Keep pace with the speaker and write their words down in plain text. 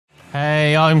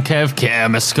Hey, I'm Kev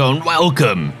and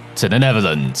welcome to the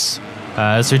Netherlands.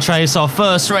 As we trace our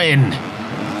first win,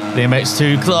 the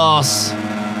MX2 class,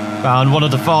 found one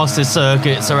of the fastest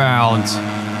circuits around.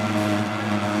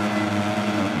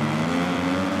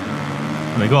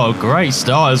 And we got a great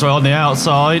start as well on the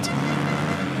outside,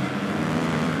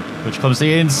 which comes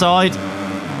the inside.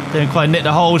 Didn't quite nick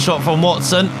the whole shot from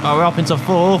Watson, but we're up into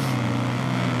fourth.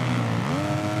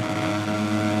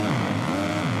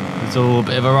 It's all a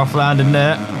bit of a rough landing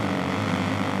there.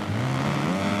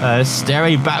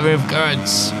 Sterry back with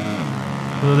Gertz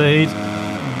for the lead.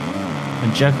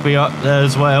 And Jacoby up there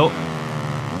as well.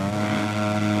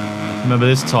 Remember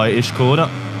this tightish corner.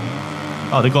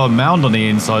 Oh, they've got a mound on the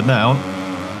inside now.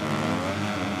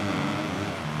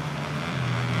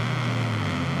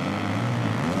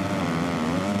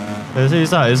 Who's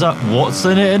that? Is that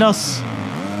Watson hitting us?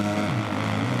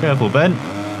 Careful, Ben.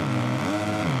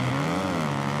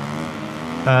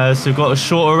 So we've got a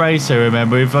shorter race here,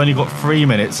 remember. We've only got 3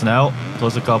 minutes now,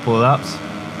 plus a couple of laps.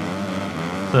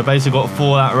 So we've basically got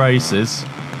 4 lap races.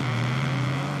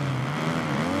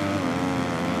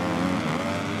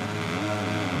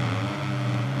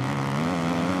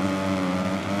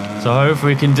 So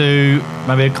hopefully we can do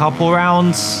maybe a couple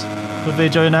rounds of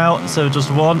video now, instead of just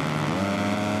one.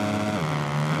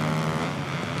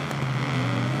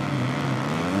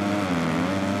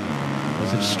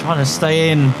 So just trying to stay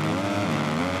in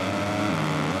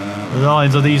the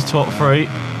lines of these top 3.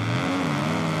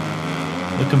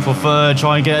 Looking for third,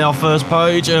 try and get our first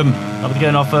podium. After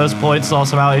getting our first points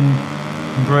last time out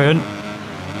in Britain.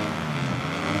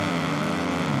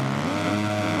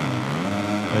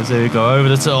 As here we go, over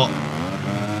the top.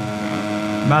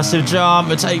 Massive jump,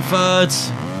 we take third.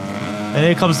 And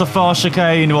here comes the fast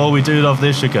chicane. Well, we do love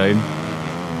this chicane.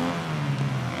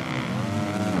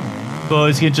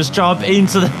 Boys can just jump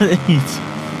into the lead.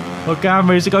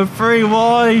 Montgomery's to go 3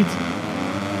 wide.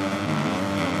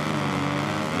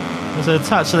 There's an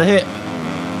attach to the hip.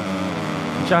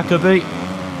 Jacoby.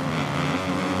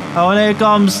 Oh, and here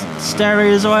comes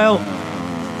Sterry as well.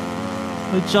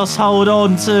 We just hold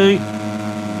on to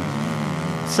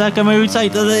second move,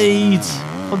 take the lead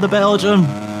from the Belgium.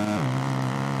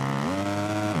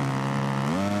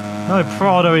 No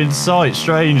Prado in sight,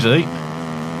 strangely.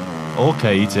 Or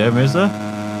KTM, is there?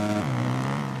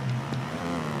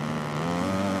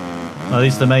 At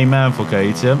least the main man for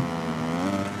KTM,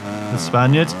 the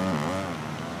Spaniard.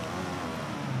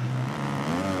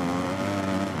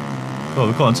 Well,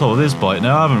 we've got on top of this bike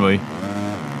now, haven't we?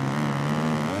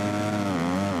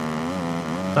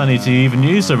 Don't need to even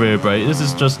use the rear brake. This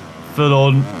is just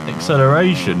full-on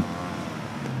acceleration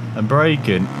and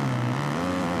braking.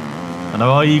 And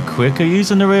are you quicker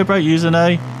using the rear brake, using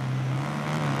A?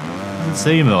 Doesn't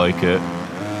seem like it,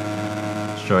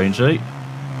 strangely.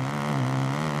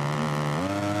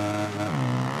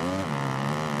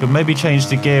 Could maybe change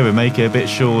the gear and make it a bit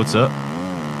shorter.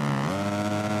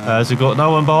 So we've got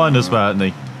no one behind us,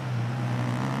 apparently.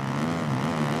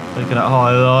 Looking at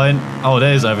high line. Oh,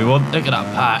 there's everyone. Look at that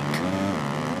pack.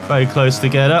 Very close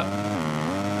together.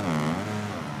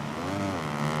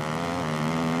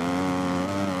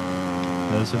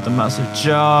 There's with the massive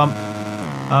jump.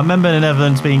 I remember the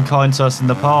Netherlands being kind to us in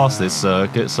the past this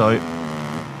circuit, so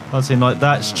doesn't seem like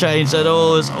that's changed at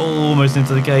all. It's almost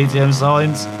into the KTM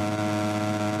signs.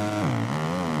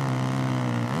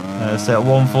 Set at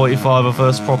 1:45 a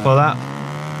first proper lap.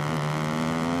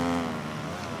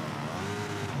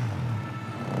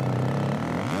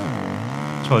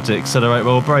 Tried to accelerate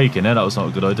while braking there, that was not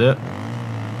a good idea.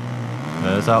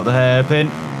 There's out the hairpin.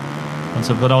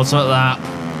 Onto the penultimate lap.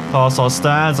 Past our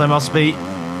stands, they must be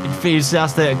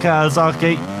enthusiastic at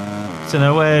Kawasaki. It's in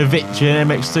a way of victory in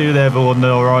MX2 there on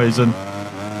the horizon.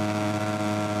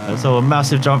 There's a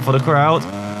massive jump for the crowd.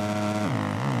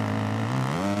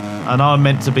 And I'm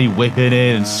meant to be whipping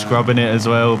it and scrubbing it as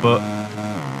well, but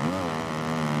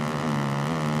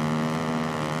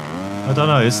I don't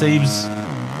know, it seems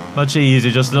much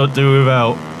easier just not do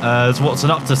without. As Watson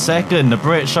up to second, the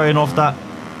Brit showing off that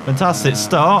fantastic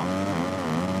start.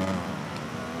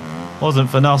 Wasn't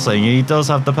for nothing, he does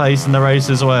have the pace in the race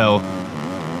as well.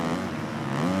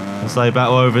 As they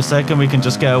battle over a second, we can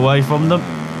just get away from them.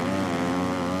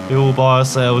 Be all by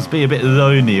ourselves, be a bit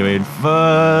lonelier in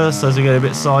first as we get a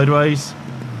bit sideways.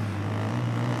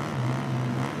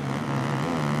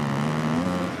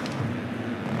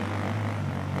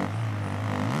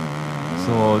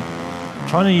 So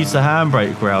trying to use the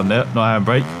handbrake around there, not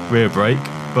handbrake, rear brake,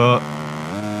 but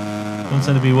doesn't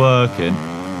seem to be working.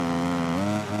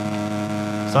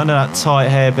 So I know that tight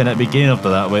hairpin at the beginning of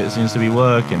that way, it seems to be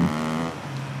working.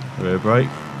 Rear brake,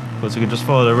 but we can just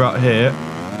follow the rut here.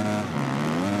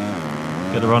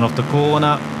 Get a run off the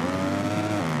corner.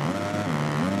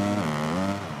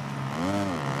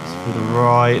 To the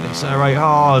right, accelerate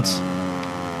hard.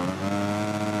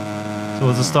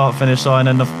 Towards the start-finish line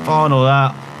and the final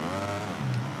lap.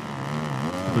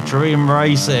 The dream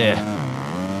race here.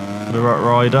 For the right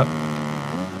rider.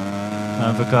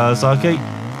 And for Kawasaki.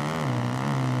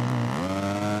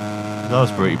 That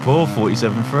was pretty poor,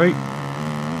 47.3.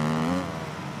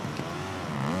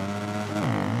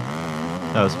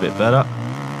 That was a bit better.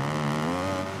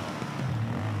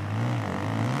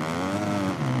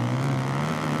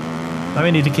 Now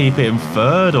we need to keep it in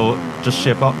third or just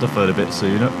ship up to third a bit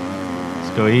sooner.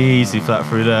 Let's go easy flat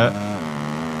through there.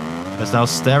 There's now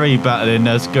Sterry battling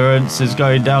as Gurrence is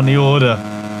going down the order.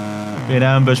 Being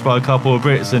ambushed by a couple of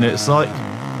Brits and it's like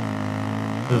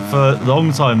the third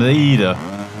long time leader.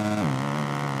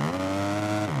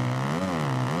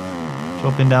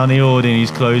 Dropping down the order in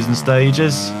these closing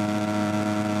stages.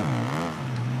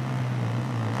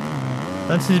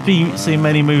 Don't seem to be seeing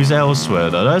many moves elsewhere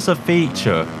though. That's a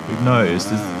feature we've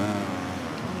noticed.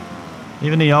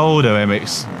 Even the older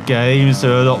MX games,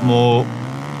 there are a lot more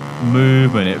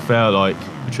movement, it felt like,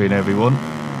 between everyone.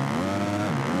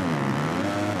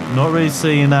 Not really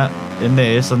seeing that in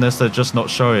this unless they're just not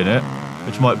showing it,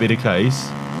 which might be the case.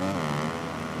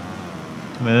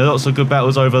 I mean, there are lots of good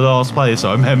battles over last place,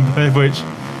 I remember, which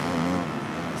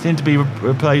seem to be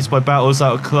replaced by battles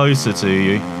that are closer to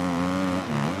you.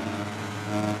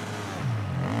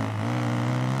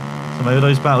 So maybe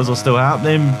those battles are still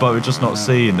happening, but we're just not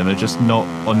seeing them. They're just not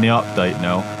on the update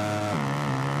now.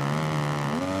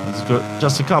 There's got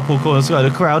just a couple corners to go.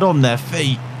 The crowd on their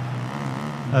feet,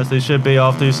 as they should be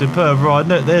after a superb ride.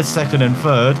 No, there's second and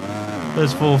third.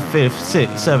 There's fourth, fifth,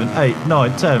 sixth, seventh, eighth,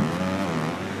 ninth, 10th.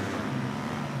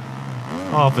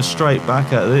 Half a straight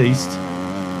back at least.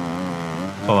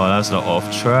 Come on, that's not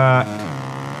off track.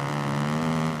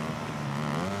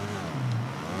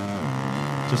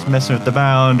 Just messing with the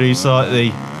boundary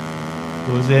slightly.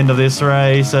 Towards the end of this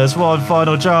race, there's one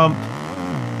final jump.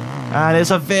 And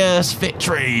it's a fierce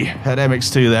victory at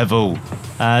MX2 level.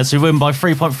 As we win by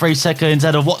 3.3 seconds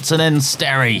out of Watson and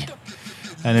Sterry.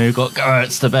 And then we've got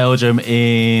Gurrence to Belgium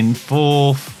in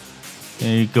fourth.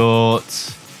 And you've got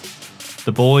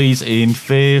the boys in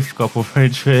fifth. Couple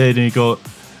French and you've got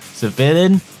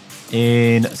Civilian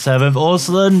in seventh.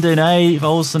 Osland in eighth.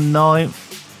 Olsen ninth.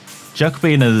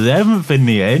 Jacobi in 11th in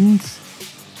the end.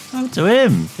 What happened to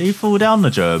him? Did he fall down, the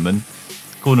German?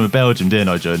 Called him a Belgium, didn't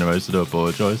I, Jonas? I do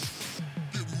apologise.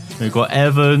 We've got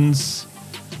Evans.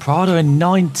 Prado in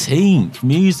 19th.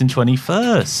 Muse in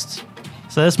 21st.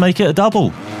 So let's make it a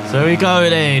double. So we go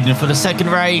then for the second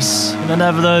race in the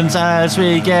Netherlands as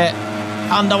we get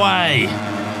underway.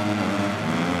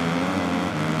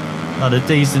 Another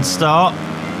decent start.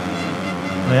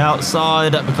 The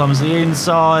outside, that becomes the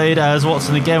inside as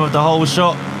Watson again with the whole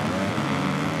shot.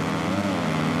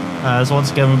 As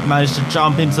once again we've managed to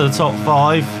jump into the top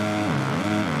 5.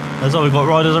 That's all, we've got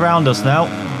riders around us now.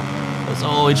 That's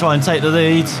all, we try and take the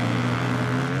lead.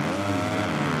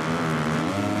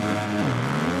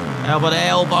 Elbow to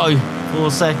elbow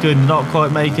for second, not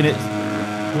quite making it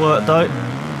work though.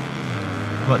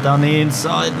 Right down the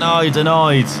inside, no,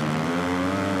 denied.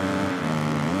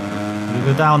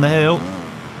 We go down the hill.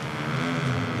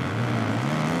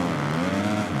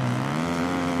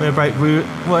 Rear brake route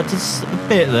worked just a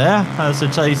bit there as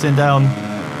they're chasing down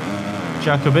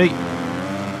Jacobi.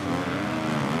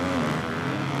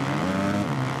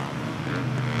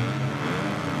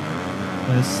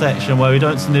 In a section where we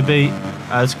don't seem to be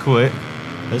as quick.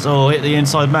 Let's all hit the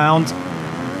inside mound.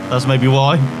 That's maybe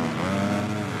why.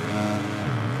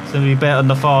 It's going to be better than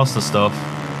the faster stuff.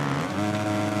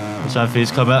 Which I think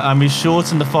is coming out. And we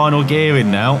shortened the final gearing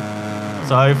now.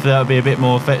 So hopefully that'll be a bit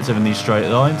more effective in these straight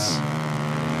lines.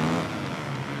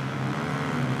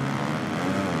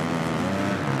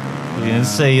 You can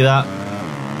see that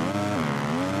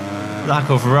lack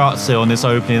of ruts here on this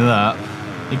opening lap.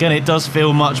 Again, it does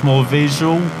feel much more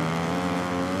visual.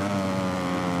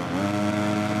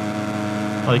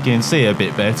 I can see a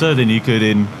bit better than you could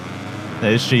in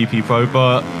GP Pro,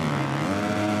 but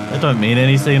they don't mean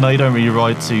anything. They don't really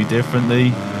ride too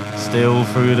differently still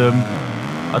through them.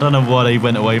 I don't know why they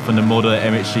went away from the model that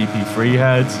MXGP3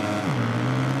 had,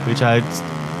 which had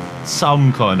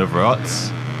some kind of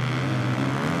ruts,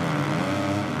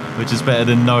 which is better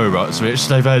than no ruts, which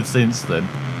they've had since then.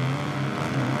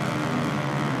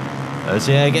 Let's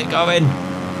get going.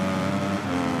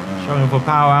 Showing for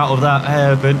power out of that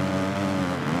hairpin.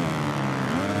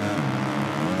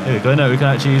 Here we go, now we can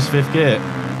actually use 5th gear.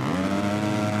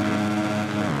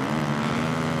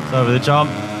 So over the jump,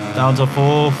 down to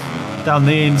 4th, down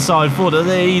the inside for the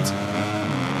lead.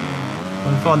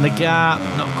 Trying to find the gap.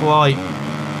 Not quite.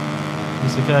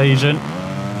 This occasion.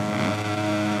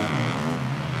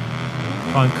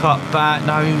 Try and cut back.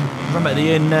 No, run at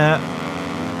the end there.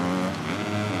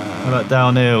 How about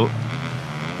downhill?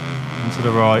 And to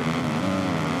the right.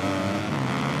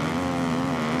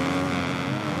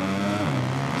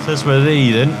 So that's where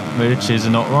leading, which is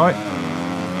not right.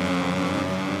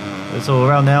 It's all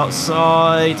around the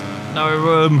outside. No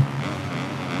room.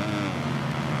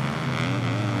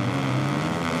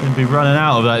 Going to be running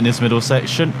out of that in this middle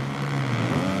section.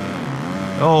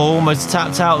 Oh, almost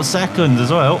tapped out the second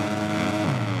as well.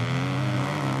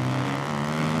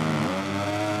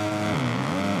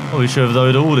 Oh, we should have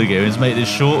loaded all the gearings, make this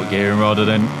short gearing rather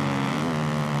than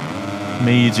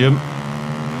medium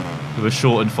with a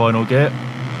shortened final gear.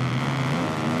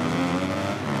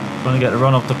 Trying to get the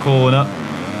run off the corner.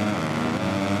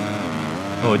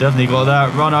 Oh, we definitely got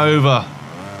that run over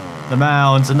the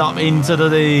mounds and up into the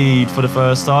lead for the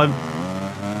first time.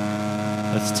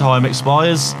 As time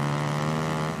expires.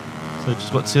 So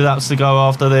just got 2 laps to go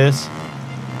after this.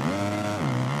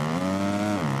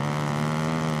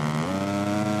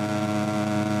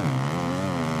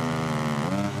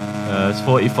 It's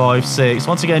 45.6.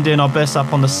 Once again doing our best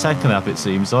up on the second lap, it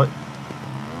seems like.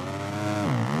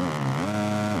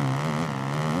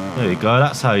 There you go,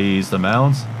 that's how you use the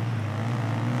mounds.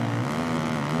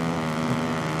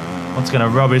 Once again a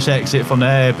rubbish exit from the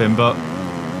hairpin, but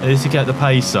at least you get the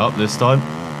pace up this time.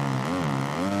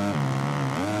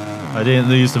 I didn't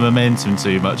lose the momentum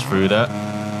too much through that.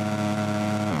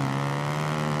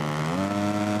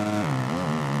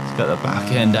 Let's get the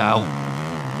back end out.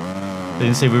 You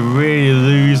can see we're really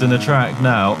losing the track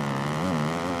now.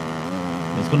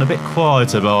 It's gone a bit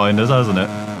quieter behind us, hasn't it?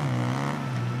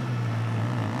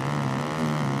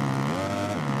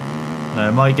 Now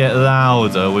it might get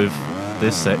louder with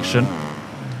this section.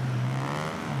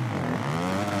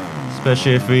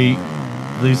 Especially if we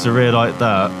lose the rear like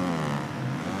that.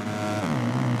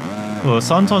 Well,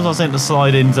 sometimes I think the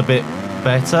slide-in's a bit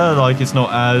better, like it's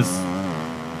not as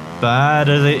bad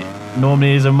as it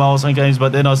normally is in milestone games,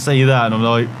 but then I see that and I'm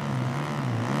like,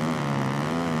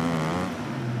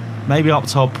 maybe up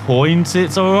to a point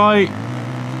it's alright.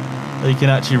 You can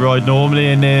actually ride normally,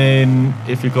 and then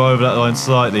if you go over that line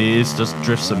slightly, it's just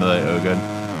Drift Simulator again.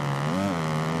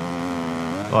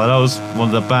 Like, that was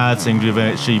one of the bad things with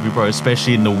MXGP Pro,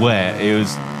 especially in the wet. It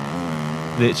was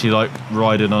literally like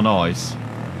riding on ice.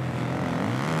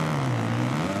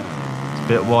 It's a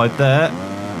bit wide there.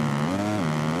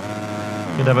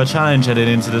 Could have a challenge heading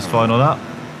into this final lap.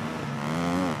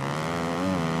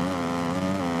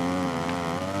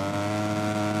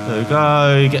 There we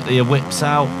go, get the whips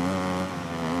out.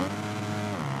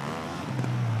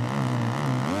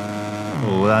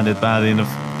 Oh, landed badly in the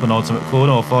penultimate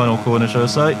corner, or final corner, should I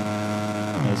say.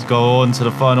 Let's go on to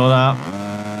the final lap.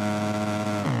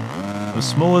 A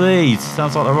small lead,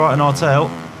 sounds like they're right on our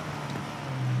tail.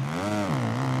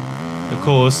 Of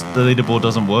course, the leaderboard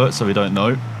doesn't work, so we don't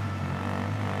know.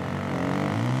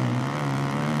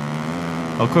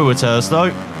 Our crew will tell us though.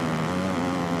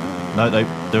 No, they're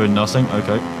doing nothing,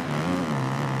 okay.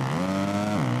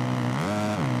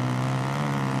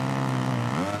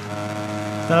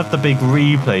 They have the big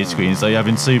replay screens they have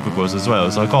in Supercross as well,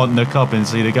 so I can't look up and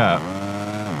see the gap.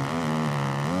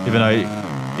 Even though it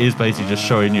is basically just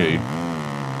showing you.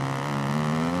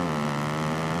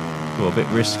 Cool, a bit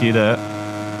risky there.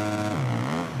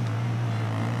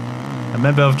 I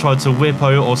remember I've tried to whip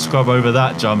out or scrub over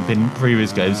that jump in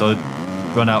previous games. I'd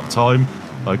run out of time.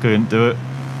 I couldn't do it.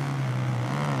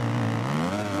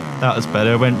 That was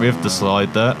better. I went with the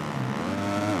slide there.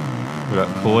 With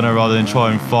that corner rather than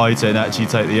try and fight it and actually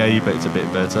take the apex a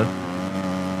bit better.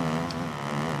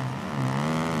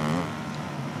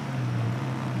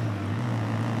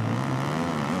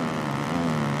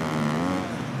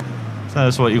 So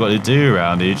that's what you got to do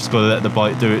around here. You just got to let the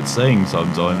bike do its thing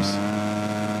sometimes.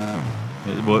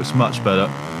 It works much better.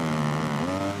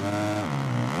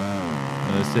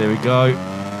 There we go.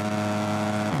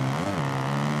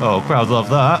 Oh, crowd love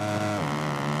that.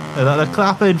 They're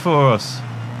clapping for us.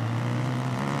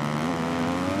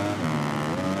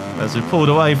 As we pulled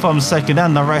away from second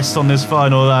and the rest on this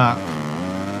final lap.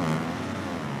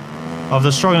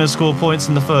 After struggling to score points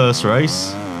in the first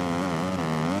race.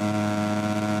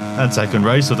 And second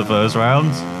race of the first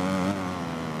round.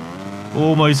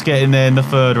 Almost getting there in the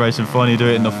third race and finally do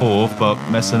it in the fourth, but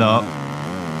messing up.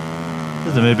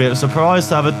 It's a bit of a surprise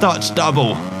to have a Dutch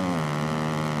double.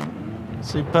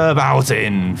 Superb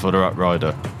outing for the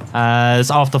Uprider.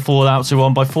 As after 4 laps we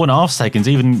won by 4.5 seconds,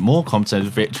 even more competent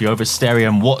victory over Sterry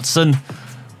and Watson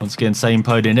Once again, same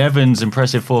podium. Evans,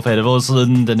 impressive 4th ahead of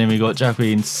Osland. And then we got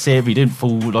Jackie in 7th. He didn't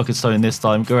fall like a stone this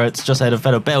time. Gerrits just ahead of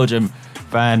fellow Belgium.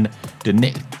 Van de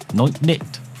Nicked.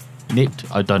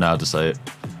 I don't know how to say it.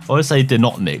 I always say de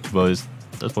not Nick, but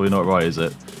that's probably not right, is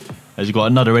it? As you got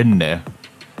another in there.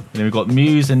 And then we've got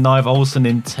Muse in 9th, Olsen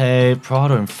in 10th,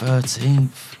 Prado in 13th.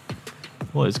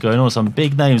 What is going on? Some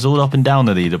big names all up and down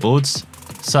the leaderboards.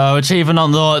 So, achievement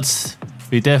unlocked.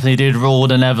 We definitely did rule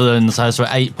the Netherlands, as we're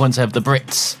 8 points ahead of the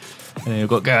Brits. And then we've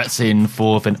got Gerrits in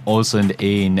 4th and Olsen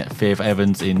in 5th,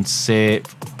 Evans in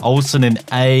 6th, Olsen in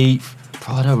 8th,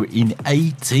 Prado in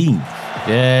 18th.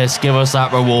 Yes, give us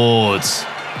that reward.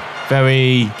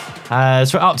 Very...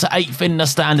 so we're up to 8th in the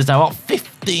standings now, up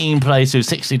 15 places,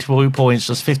 62 points,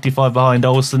 just 55 behind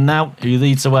Olsen now, who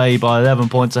leads away by 11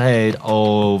 points ahead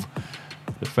of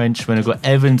the Frenchman. We've got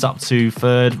Evans up to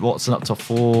 3rd, Watson up to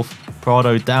 4th,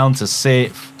 Prado down to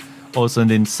 6th,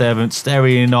 Olsen in 7th,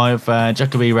 Sterry in 9th, and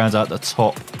Jacobi rounds out the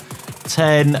top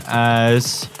 10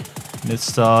 as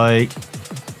it's like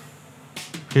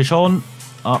Pichon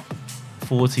up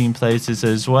 14 places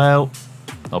as well.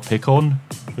 I'll pick on,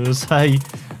 should I say.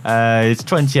 It's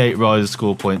 28 rider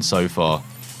score points so far.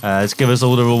 Let's give us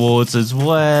all the rewards as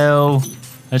well.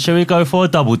 And shall we go for a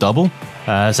double-double?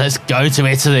 So let's go to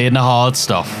Italy in the hard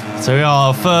stuff. So we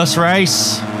are first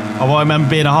race. I won't remember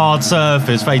being a hard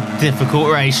surface, very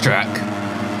difficult racetrack.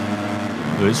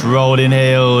 It's rolling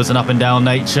hills and up and down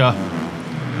nature.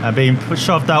 And being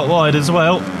shoved out wide as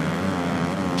well.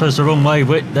 Chose the wrong way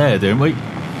there, didn't we?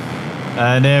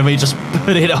 And then we just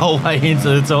put it all the way into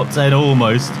the top 10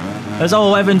 almost. There's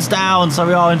all Evans down, so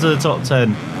we are into the top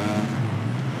 10.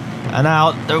 And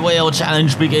now the real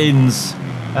challenge begins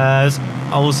as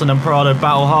Olsen and Prado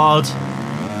battle hard,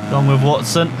 along with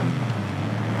Watson.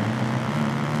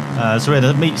 So we're in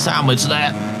a meat sandwich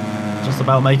there. Just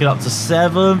about making up to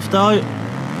 7th though.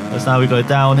 As now we go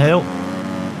downhill.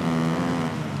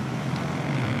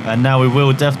 And now we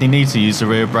will definitely need to use the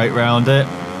rear brake round it.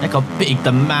 Look how big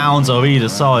the mounds are either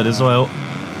side as well.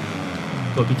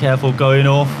 Got to be careful going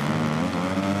off.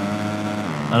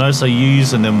 And also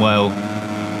using them well.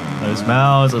 Those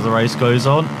mounds as the race goes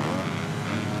on.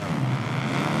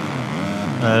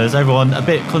 Is everyone a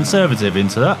bit conservative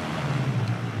into that?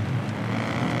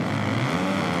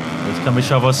 Can we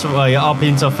shove us way up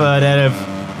into 3rd head of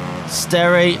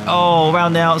Sterry? Oh,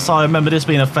 around the outside. Remember this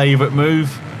being a favourite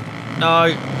move? No,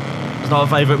 it's not a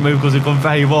favourite move because we've gone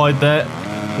very wide there.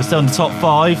 We're still in the top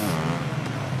 5.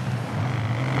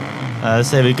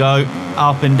 So there we go.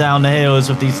 Up and down the hills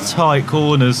with these tight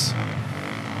corners.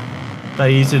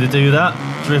 Very easy to do that.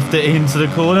 Drift it into the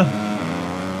corner.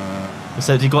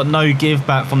 Except you've got no give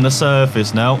back from the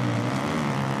surface now.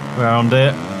 Around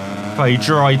it. Very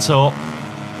dry top.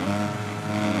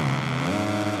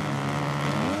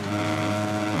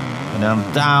 And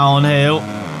then downhill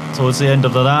towards the end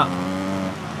of the lap.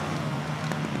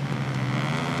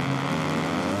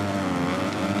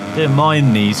 Didn't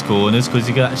mind these corners because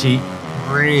you can actually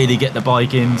really get the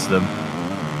bike into them.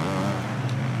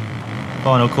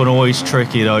 Final corner always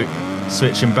tricky though,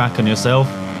 switching back on yourself.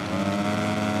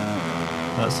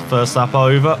 That's the first lap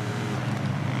over.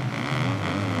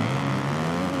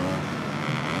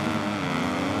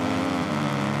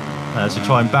 As we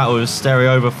try and battle with Sterry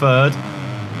over 3rd.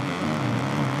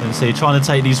 And see, trying to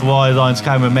take these wide lines,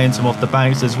 carry momentum off the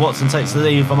banks as Watson takes the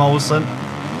lead from Olsen.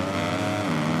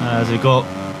 As we've got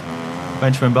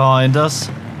Benjamin behind us.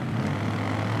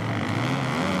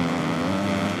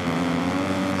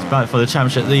 It's back for the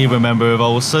championship lead, remember, with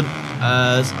Olsen.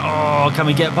 Oh, can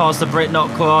we get past the Brit? Not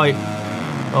quite.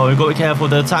 Oh, we've got to be careful of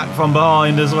the attack from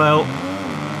behind as well.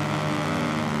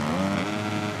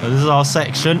 So this is our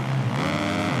section.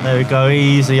 There we go,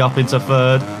 easy up into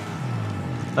 3rd.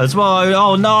 As well,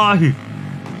 oh no!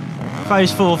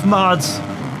 Face full of mud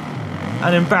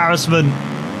and embarrassment.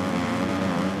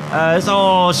 It's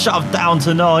all shoved down to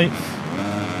 9th.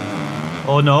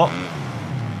 Or not.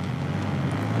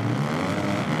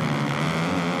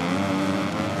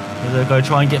 There we go,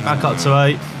 try and get back up to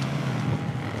 8th.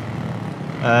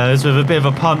 It's with a bit of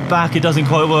a pump back, it doesn't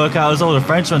quite work out as all. The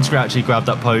Frenchman's actually grabbed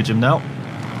that podium now.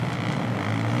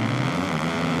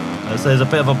 As there's a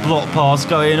bit of a block pass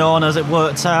going on as it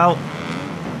works out.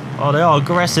 Oh, they are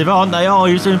aggressive, aren't they? Oh,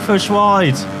 he's doing push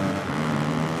wide.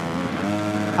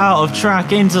 Out of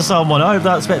track into someone. I hope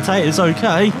that spectator's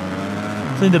okay.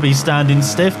 Seem to be standing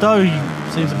stiff though. He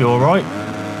seems to be alright.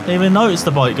 Didn't even notice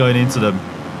the bike going into them.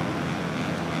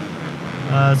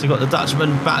 So we've got the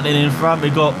Dutchman battling in front.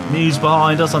 We've got Muse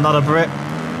behind us, another Brit.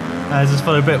 As it's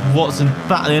for a bit, Watson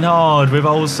battling hard with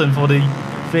Olsen for the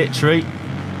victory.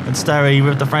 And Sterry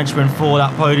with the Frenchman for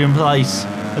that podium place.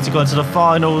 Has he gone to the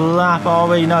final lap? Are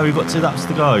we? No, we've got 2 laps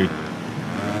to go.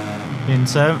 In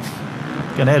 10th.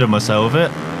 Getting ahead of myself a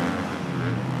bit.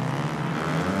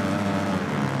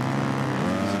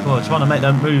 Oh, trying to make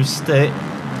that move stick.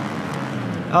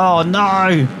 Oh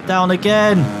no! Down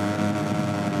again!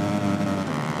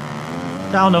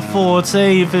 Down to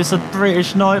 14th. It's a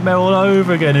British nightmare all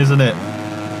over again, isn't it?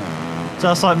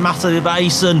 Just like Matty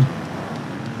Basin.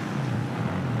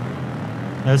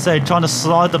 As I said, trying to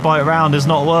slide the bike around is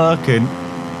not working.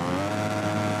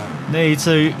 Need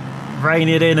to rein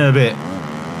it in a bit.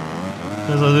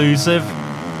 There's Elusive.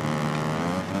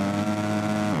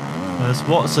 There's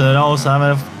Watson and Olsen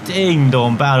having a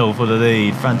ding-dong battle for the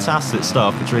lead. Fantastic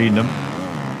stuff between them.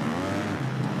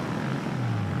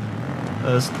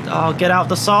 Oh, get out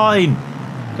the sign.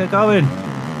 Get going.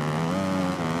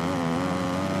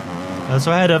 That's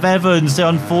ahead of Evans, the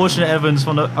unfortunate Evans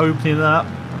from the opening lap.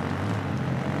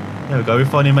 There we go, we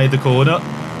finally made the corner.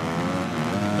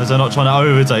 As they're not trying to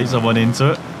overtake someone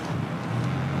into it.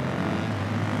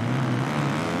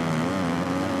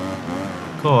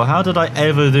 Cool, how did I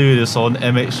ever do this on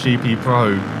MXGP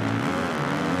Pro?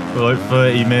 For like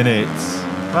 30 minutes.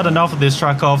 I've had enough of this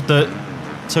track after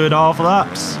 2.5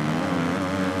 laps.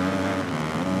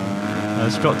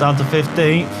 Let's drop down to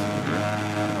 15th.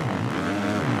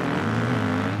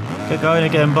 Get going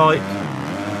again, bike.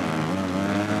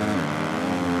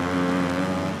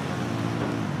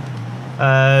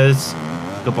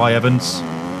 Goodbye, Evans.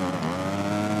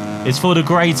 It's for the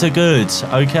greater good,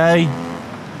 okay?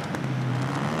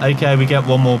 Okay, we get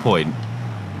 1 more point.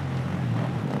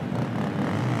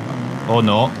 Or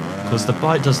not, because the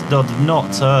bike just did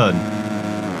not turn.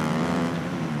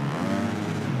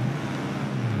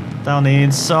 Down the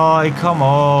inside, come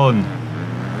on.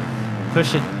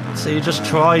 Push it. So you're just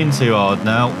trying too hard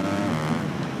now.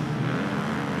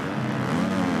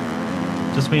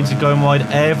 Just means he's going wide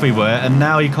everywhere, and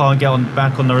now he can't get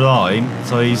back on the line,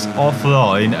 so he's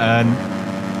offline and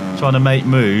trying to make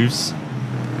moves.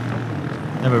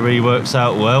 Never really works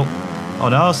out well. Oh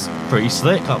no, that's pretty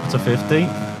slick, up to 15th.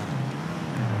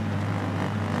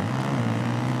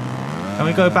 Can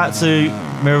we go back to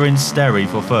mirroring Sterry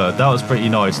for 3rd? That was pretty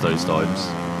nice those times.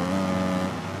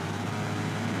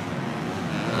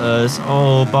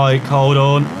 Oh, bike, hold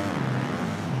on.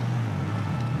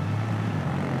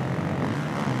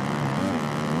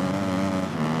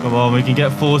 Come on, we can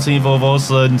get 14th of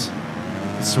Osland.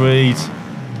 Sweet.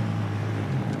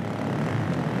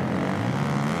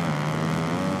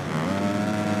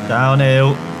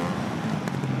 Downhill.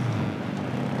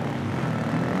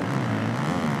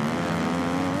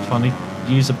 Trying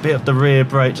to use a bit of the rear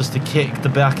brake just to kick the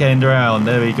back end around.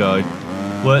 There we go.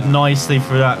 Worked nicely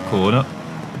through that corner.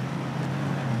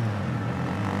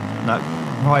 That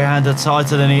right-hander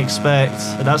tighter than he expects.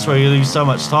 And that's where you lose so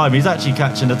much time. He's actually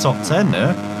catching the top 10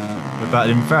 there. We're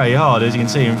battling very hard, as you can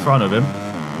see in front of him.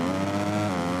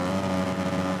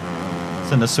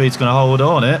 Centre Sweet's going to hold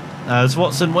on it as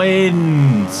Watson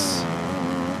wins.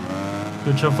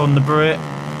 Good job on the Brit.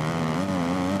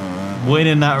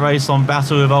 Winning that race on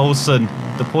battle with Olsen,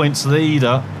 the points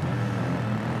leader.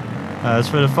 As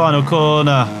for the final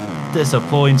corner,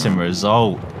 disappointing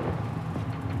result.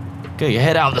 Get your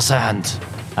head out of the sand.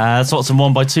 Watson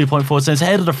won by 2.4 cents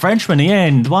ahead of the Frenchman in the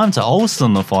end. One to Olsen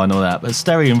on the final lap. But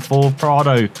Sterry in 4th,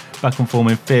 Prado back on form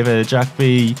in 5th, Jack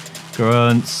B,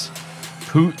 Grants,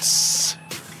 Poots.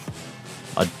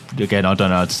 Again, I don't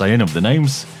know how to say any of the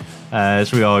names.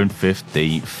 As we are in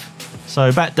 15th.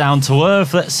 So back down to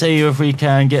earth. Let's see if we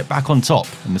can get back on top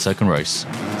in the second race.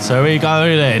 So here we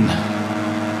go then.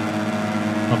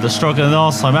 After struggling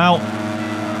last time out.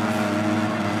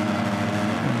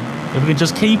 If we can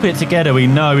just keep it together, we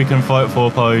know we can fight for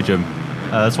a podium.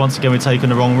 As once again we're taking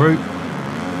the wrong route.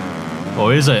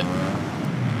 Or is it?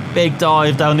 Big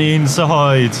dive down the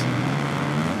inside.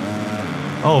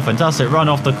 Oh, fantastic run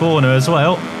off the corner as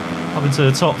well. Up into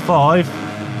the top 5.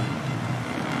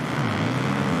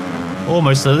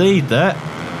 Almost the lead there.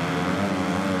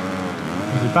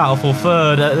 We'll be battle for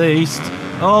 3rd at least.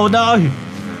 Oh no!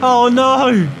 Oh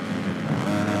no!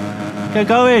 Get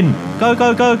going! Go,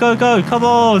 go, go, go, go! Come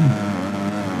on!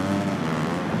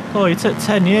 Oh, it took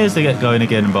 10 years to get going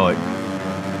again, bike.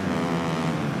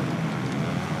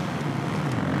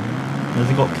 As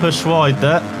he got pushed wide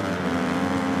there.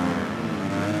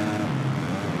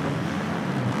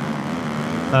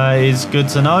 That is good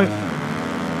to know.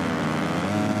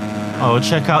 Oh,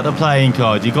 check out the playing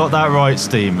card. You got that right,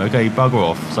 Steam. Okay, bugger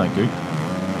off. Thank you.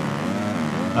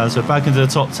 So back into the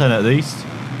top 10 at least.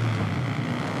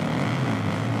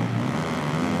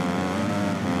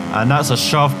 And that's a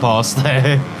shove pass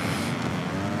there.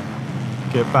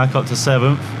 Get back up to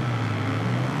 7th.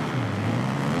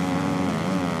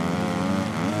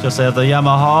 Just there, the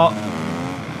Yamaha.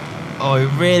 Oh,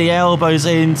 it really elbows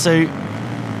into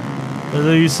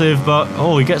Elusive, but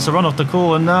oh, he gets a run off the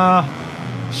corner.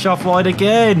 Nah, shove wide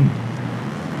again.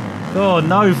 Oh,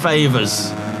 no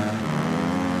favours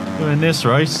doing this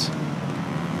race.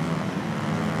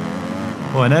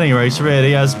 Well, in any race,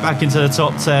 really, as back into the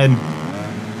top 10.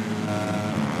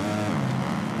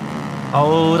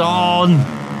 Hold on.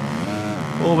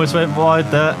 Almost went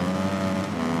wide there.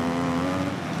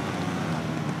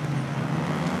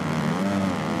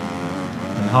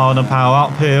 And hard on power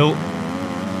uphill.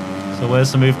 So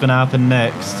where's the move going to happen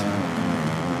next?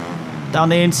 Down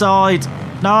the inside.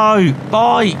 No,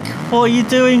 bike. What are you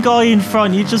doing, guy in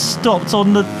front? You just stopped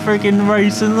on the friggin'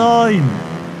 racing line.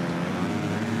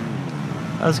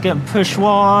 That's getting pushed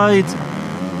wide.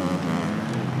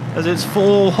 As it's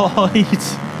 4 wide.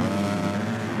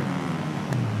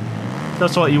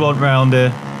 That's what you want round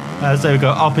here. As there we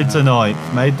go, up into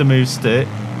 9th. Made the move stick.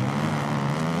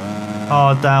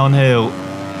 Hard downhill.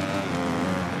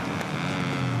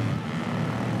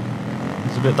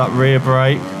 There's a bit that rear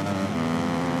brake.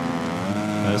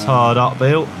 It's hard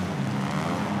uphill.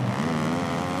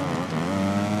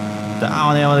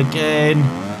 Downhill again.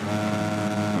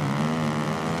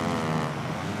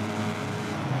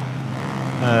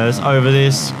 It's over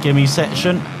this gimme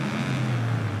section.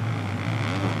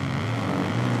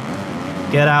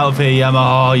 Get out of here,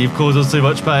 Yamaha. You've caused us too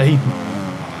much pain.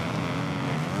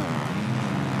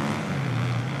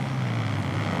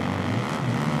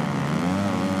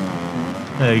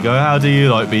 There you go. How do you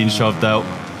like being shoved out?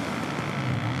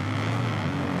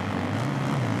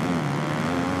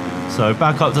 So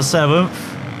back up to 7th.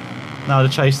 Now to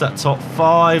chase that top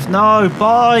 5. No,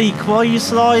 bike! Why are you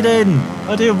sliding?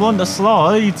 I didn't want to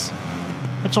slide.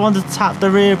 I just wanted to tap the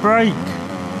rear brake.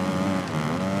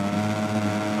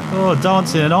 Oh,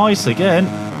 dancing in ice again.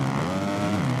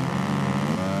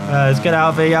 Let's get out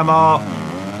of here, Yamaha.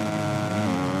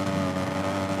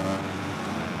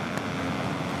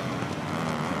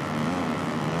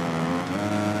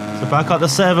 So back up to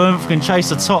 7th. Can chase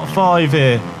the top 5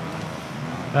 here.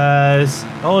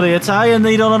 Oh, the Italian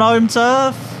lead on home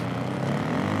turf.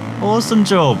 Awesome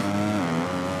job.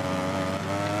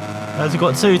 As we've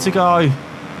got 2 to go.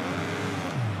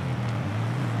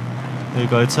 Here we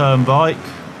go, turn bike.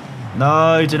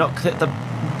 No, do not clip the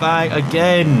bank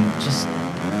again. Just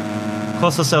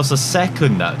cost ourselves a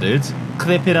second, that did.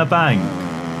 Clipping a bank.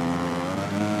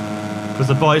 Because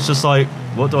the bike's just like,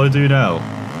 what do I do now?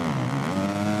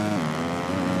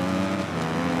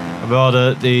 I'd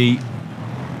rather the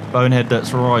bonehead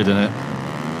that's riding it.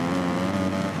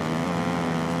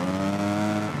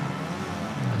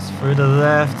 It's through to the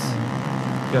left.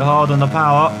 Get hard on the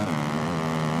power.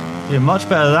 Did much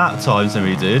better that time than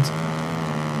we did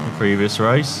the previous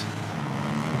race.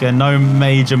 Again, no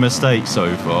major mistakes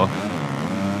so far.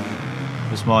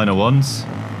 Just minor ones.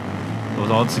 But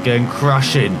once again,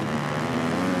 crushing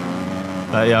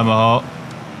that Yamaha.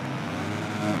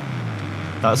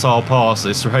 That's our pass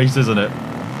this race, isn't it?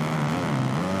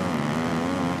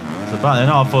 So battling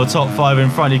hard for the top 5 in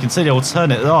front. You can see the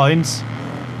alternate lines.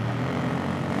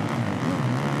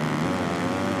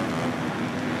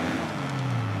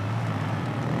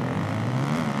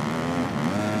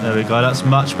 There we go, that's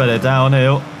much better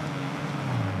downhill.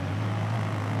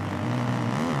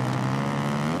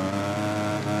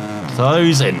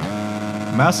 Closing.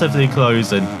 Massively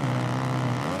closing.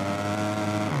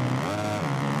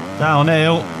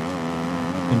 Downhill.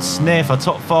 And sniff a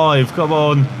top 5, come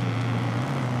on.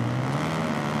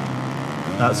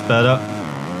 That's better.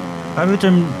 I would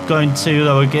have going too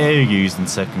low a gear used in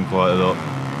second quite a lot.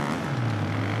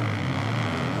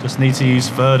 Just need to use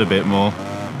third a bit more.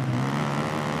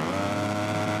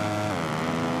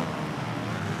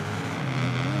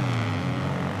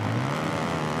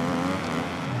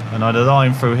 And the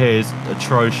line through here is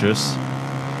atrocious.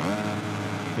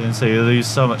 You can see you lose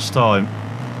so much time.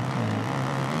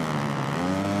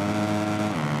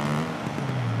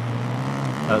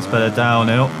 That's better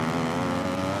downhill.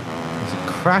 There's a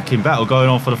cracking battle going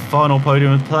on for the final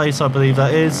podium place, I believe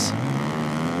that is.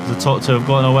 The top 2 have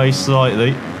gotten away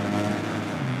slightly.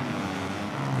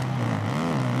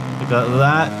 Look at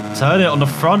that. Turn it on the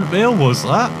front wheel, was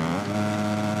that?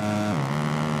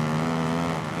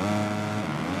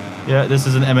 Yeah, this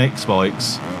is an MX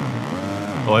bikes.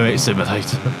 Or MX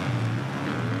simulator.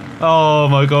 Oh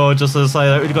my god, just as I say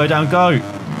that, we'd go down, go.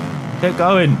 Get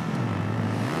going.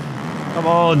 Come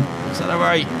on,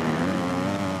 accelerate.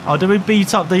 Oh, did we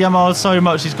beat up the Yamaha so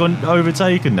much he's gone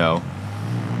overtaken now?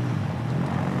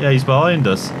 Yeah, he's behind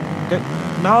us.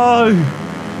 No!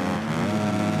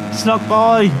 Snuck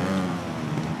by.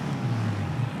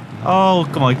 Oh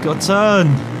my god, turn!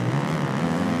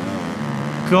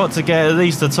 Got to get at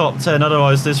least the top 10,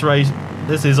 otherwise this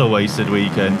is a wasted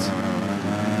weekend.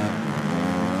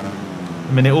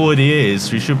 I mean, it already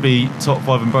is. We should be top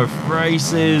 5 in both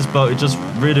races, but we're just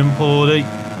ridden poorly.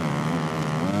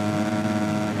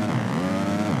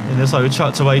 It looks like we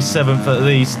chucked away 7th at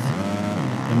least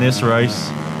in this race.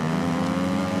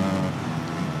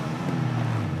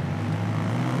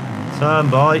 Turn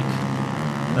bike.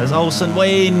 There's Olsen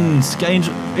wins. You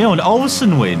know,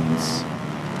 Olsen wins.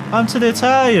 I'm to the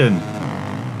Italian.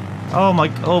 Oh my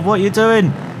god, what are you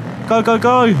doing? Go, go,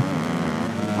 go.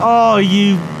 Oh,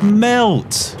 you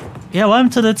melt. Yeah, well, I'm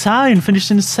to the Italian, finished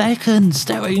in 2nd.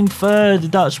 Sterry in 3rd. The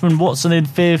Dutchman, Watson in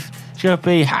 5th.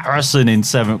 GP Harrison in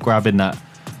 7th, grabbing that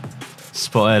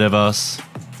spot ahead of us.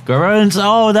 Garant,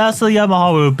 oh, that's the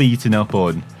Yamaha we were beating up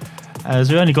on.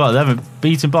 As we only got 11th,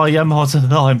 beaten by Yamaha to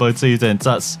the line by 2 tenths.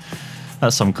 That's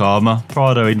some karma.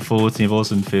 Prado in 14th,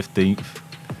 Watson 15th.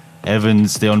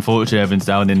 Evans, the unfortunate Evans,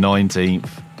 down in 19th.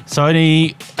 So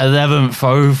only 11th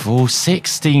overall,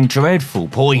 16 dreadful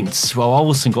points. Well,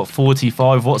 Olsen got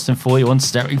 45, Watson 41,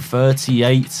 Sterry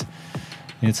 38.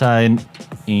 Italian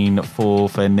in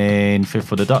 4th and then 5th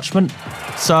for the Dutchman.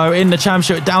 So in the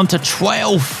championship, down to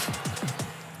 12th.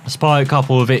 Despite a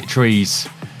couple of victories.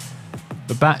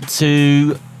 We're back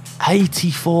to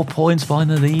 84 points behind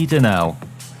the leader now.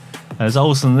 As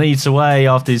Olsen leads away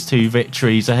after his 2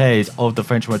 victories ahead of the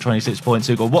Frenchman with 26 points.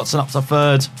 We've got Watson up to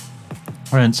 3rd,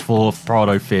 Rents 4th,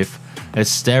 Prado 5th. As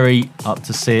Sterry up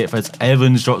to 6th, as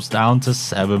Evans drops down to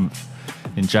 7th.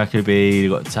 In Jacoby, we've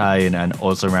got Italian and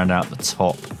Oz around out the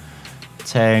top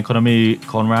 10.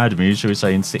 Conrad Muse, should we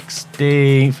say, in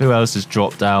 16th. Who else has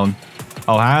dropped down?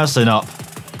 Oh, Harrison up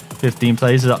 15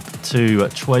 places up to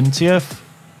 20th.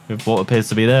 With what appears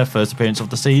to be their first appearance of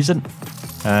the season.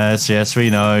 So yes, we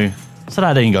know. So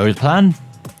that didn't go as planned,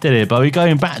 did it? But we're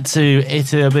going back to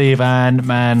Italy, I believe, and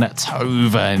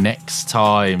Manitoba next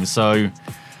time. So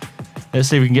let's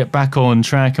see if we can get back on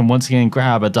track and once again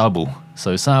grab a double.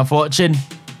 So sign up for watching,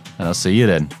 and I'll see you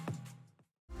then.